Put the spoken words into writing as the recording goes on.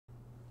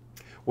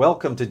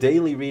Welcome to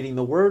Daily Reading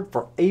the Word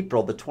for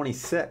April the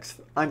 26th.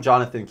 I'm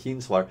Jonathan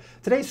Kienzler.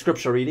 Today's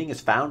scripture reading is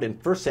found in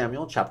 1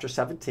 Samuel chapter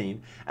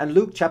 17 and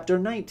Luke chapter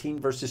 19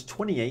 verses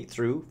 28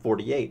 through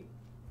 48.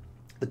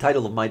 The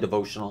title of my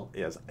devotional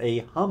is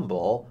A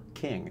Humble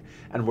King,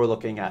 and we're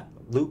looking at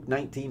Luke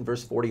 19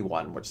 verse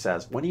 41, which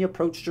says, "When he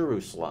approached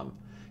Jerusalem,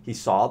 he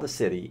saw the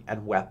city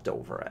and wept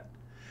over it."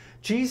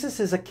 Jesus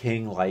is a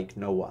king like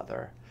no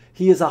other.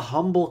 He is a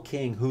humble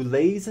king who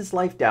lays his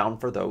life down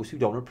for those who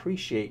don't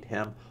appreciate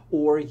him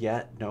or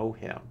yet know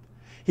him.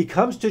 He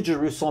comes to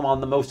Jerusalem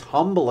on the most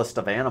humblest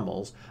of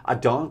animals, a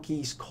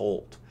donkey's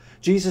colt.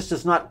 Jesus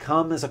does not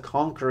come as a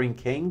conquering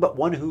king, but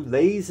one who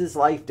lays his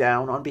life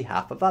down on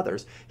behalf of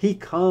others. He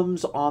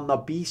comes on the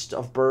beast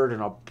of burden,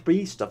 a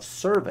beast of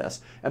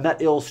service, and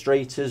that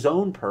illustrates his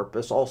own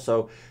purpose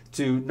also,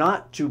 to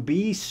not to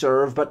be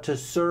served, but to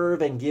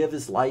serve and give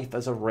his life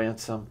as a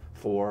ransom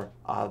for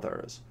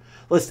others.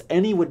 Lest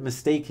any would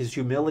mistake his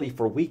humility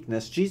for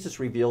weakness, Jesus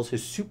reveals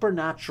his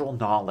supernatural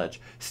knowledge,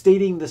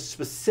 stating the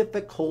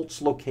specific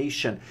colt's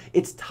location,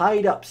 its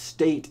tied-up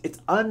state, its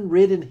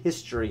unwritten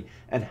history,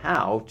 and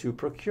how to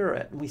procure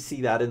it. And we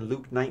see that in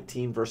Luke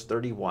 19, verse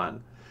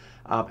 31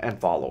 and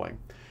following.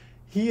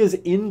 He is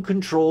in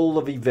control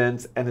of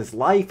events, and his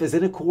life is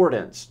in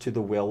accordance to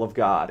the will of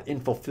God,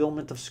 in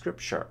fulfillment of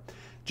Scripture.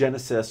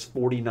 Genesis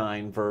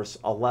 49 verse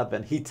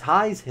 11, he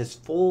ties his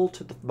foal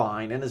to the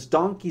vine and his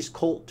donkey's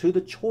colt to the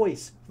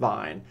choice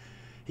vine.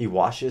 He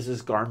washes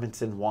his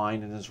garments in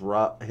wine and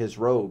his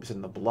robes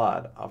in the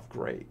blood of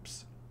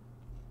grapes.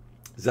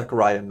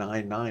 Zechariah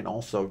 9:9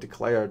 also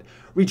declared,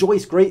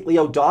 "Rejoice greatly,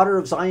 O daughter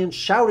of Zion.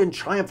 Shout in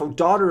triumph, O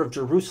daughter of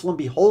Jerusalem.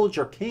 Behold,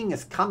 your king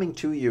is coming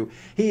to you.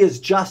 He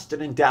is just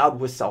and endowed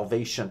with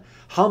salvation,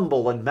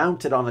 humble and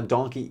mounted on a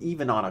donkey,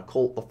 even on a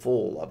colt, the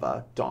foal of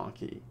a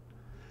donkey."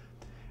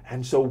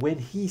 And so when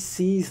he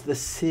sees the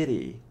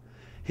city,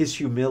 his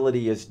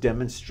humility is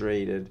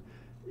demonstrated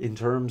in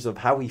terms of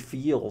how he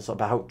feels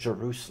about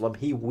Jerusalem.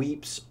 He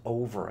weeps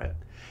over it.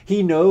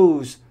 He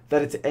knows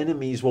that its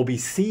enemies will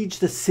besiege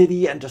the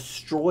city and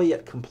destroy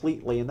it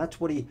completely. And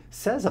that's what he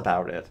says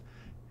about it.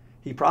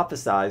 He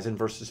prophesies in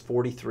verses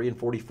 43 and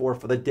 44,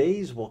 "For the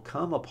days will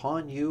come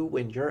upon you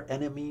when your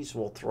enemies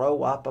will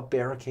throw up a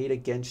barricade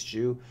against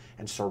you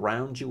and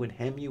surround you and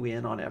hem you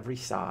in on every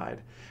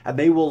side. And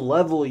they will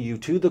level you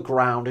to the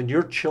ground and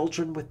your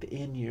children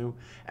within you,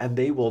 and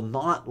they will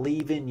not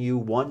leave in you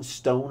one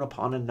stone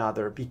upon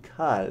another,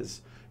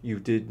 because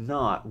you did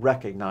not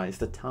recognize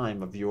the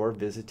time of your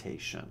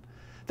visitation."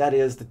 That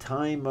is, the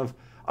time of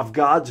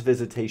God's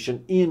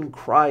visitation in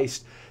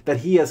Christ,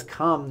 that he has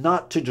come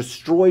not to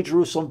destroy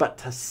Jerusalem, but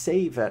to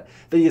save it,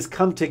 that he has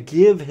come to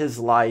give his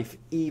life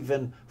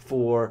even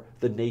for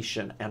the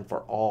nation and for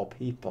all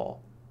people.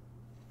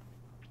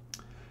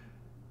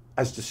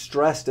 As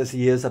distressed as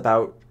he is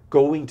about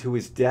going to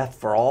his death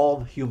for all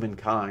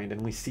humankind,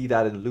 and we see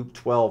that in Luke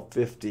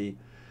 12:50,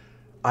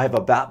 "I have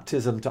a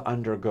baptism to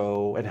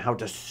undergo, and how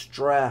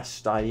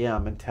distressed I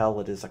am until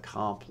it is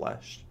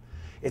accomplished."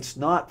 It's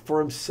not for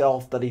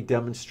himself that he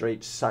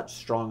demonstrates such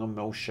strong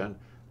emotion,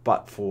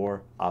 but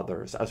for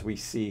others. As we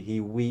see,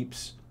 he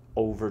weeps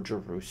over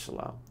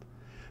Jerusalem.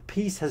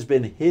 "Peace has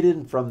been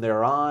hidden from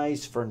their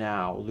eyes for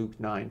now," Luke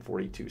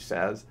 9:42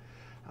 says.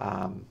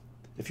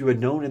 "If you had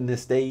known in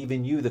this day,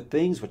 even you, the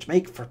things which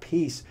make for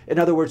peace." In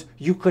other words,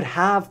 you could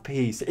have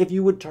peace. If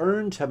you would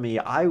turn to me,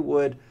 I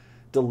would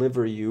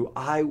deliver you.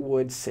 I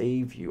would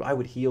save you. I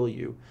would heal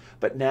you.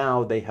 But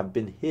now they have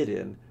been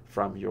hidden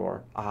from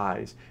your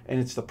eyes. And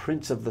it's the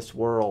prince of this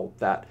world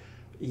that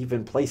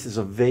even places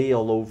a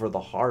veil over the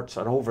hearts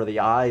and over the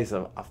eyes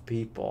of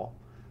people.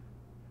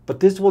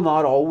 But this will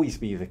not always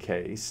be the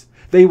case.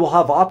 They will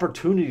have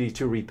opportunity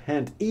to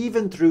repent,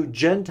 even through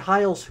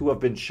Gentiles who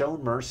have been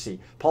shown mercy.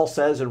 Paul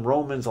says in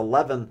Romans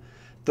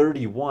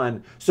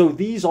 11:31, "So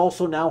these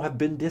also now have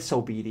been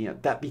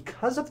disobedient, that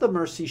because of the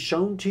mercy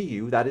shown to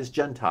you," that is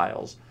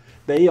Gentiles,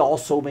 "they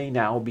also may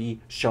now be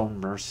shown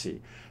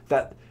mercy."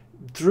 That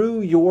through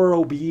your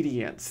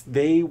obedience,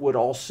 they would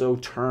also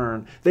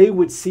turn. They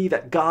would see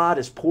that God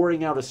is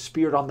pouring out a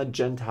Spirit on the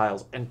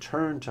Gentiles and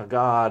turn to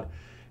God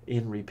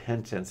in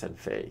repentance and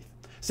faith.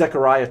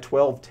 Zechariah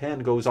 12:10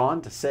 goes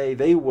on to say,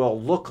 "They will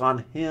look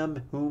on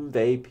him whom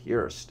they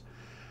pierced."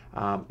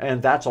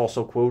 And that's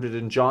also quoted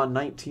in John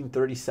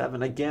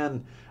 19:37.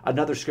 Again,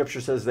 another scripture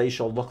says, "They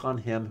shall look on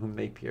him whom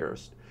they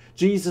pierced."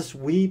 Jesus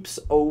weeps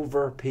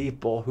over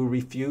people who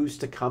refuse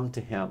to come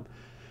to him.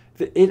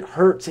 It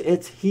hurts.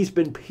 He's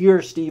been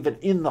pierced even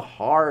in the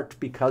heart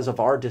because of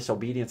our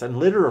disobedience. And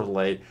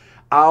literally,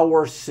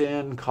 our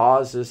sin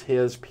causes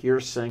his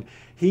piercing.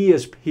 He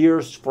is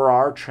pierced for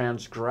our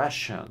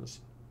transgressions.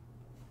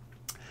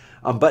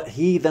 But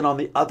he then, on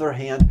the other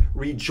hand,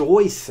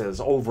 rejoices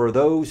over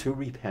those who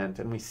repent.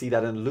 And we see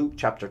that in Luke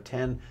chapter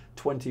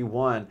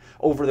 10:21,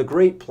 over the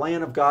great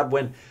plan of God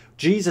when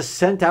Jesus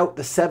sent out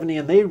the 70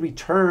 and they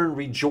return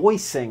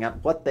rejoicing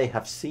at what they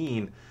have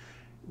seen.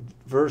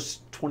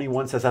 Verse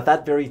 21 says, at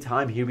that very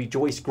time he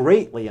rejoiced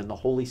greatly in the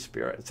Holy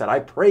Spirit and said, I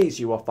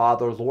praise you, O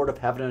Father, Lord of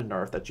heaven and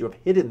earth, that you have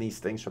hidden these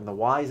things from the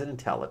wise and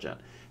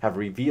intelligent, have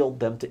revealed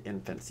them to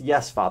infants.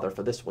 Yes, Father,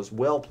 for this was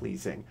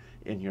well-pleasing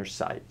in your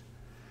sight.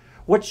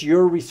 What's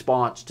your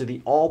response to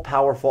the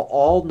all-powerful,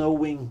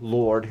 all-knowing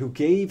Lord who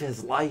gave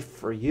his life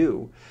for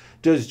you?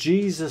 Does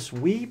Jesus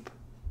weep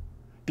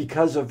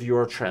because of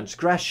your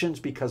transgressions,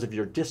 because of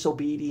your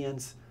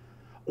disobedience?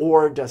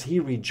 Or does he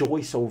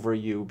rejoice over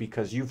you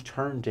because you've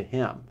turned to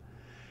him?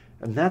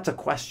 And that's a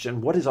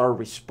question. What is our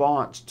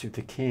response to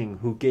the King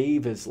who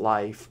gave his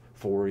life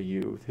for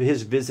you?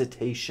 His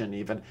visitation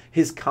even,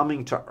 his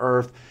coming to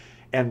earth,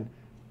 and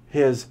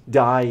his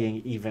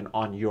dying even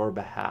on your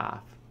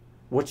behalf.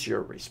 What's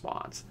your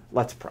response?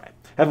 Let's pray.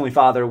 Heavenly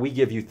Father, we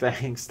give you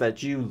thanks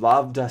that you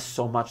loved us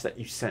so much that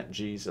you sent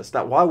Jesus,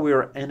 that while we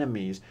were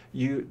enemies,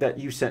 that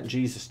you sent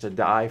Jesus to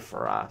die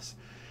for us.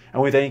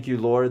 And we thank you,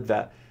 Lord,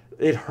 that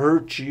it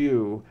hurt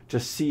you to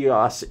see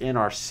us in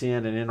our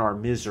sin and in our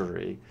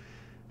misery.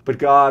 But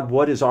God,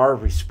 what is our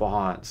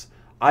response?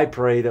 I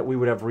pray that we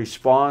would have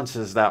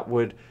responses that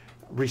would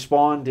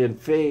respond in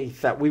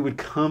faith, that we would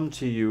come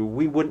to you.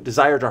 We wouldn't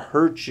desire to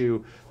hurt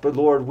you, but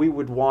Lord, we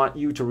would want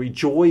you to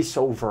rejoice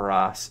over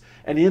us.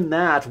 And in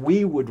that,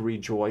 we would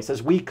rejoice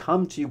as we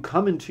come to you,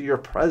 come into your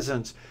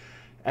presence.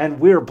 And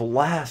we're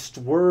blessed.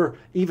 We're,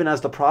 even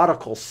as the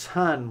prodigal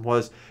son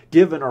was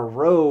given a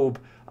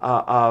robe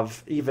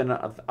of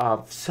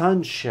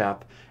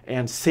sonship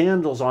and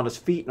sandals on his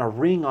feet and a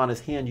ring on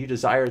his hand, you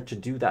desire to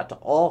do that to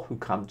all who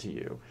come to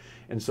you.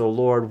 And so,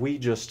 Lord, we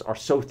just are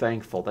so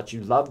thankful that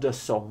you loved us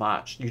so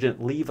much. You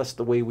didn't leave us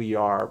the way we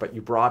are, but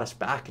you brought us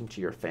back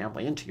into your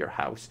family, into your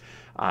house,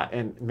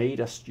 and made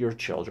us your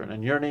children.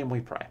 In your name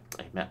we pray.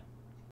 Amen.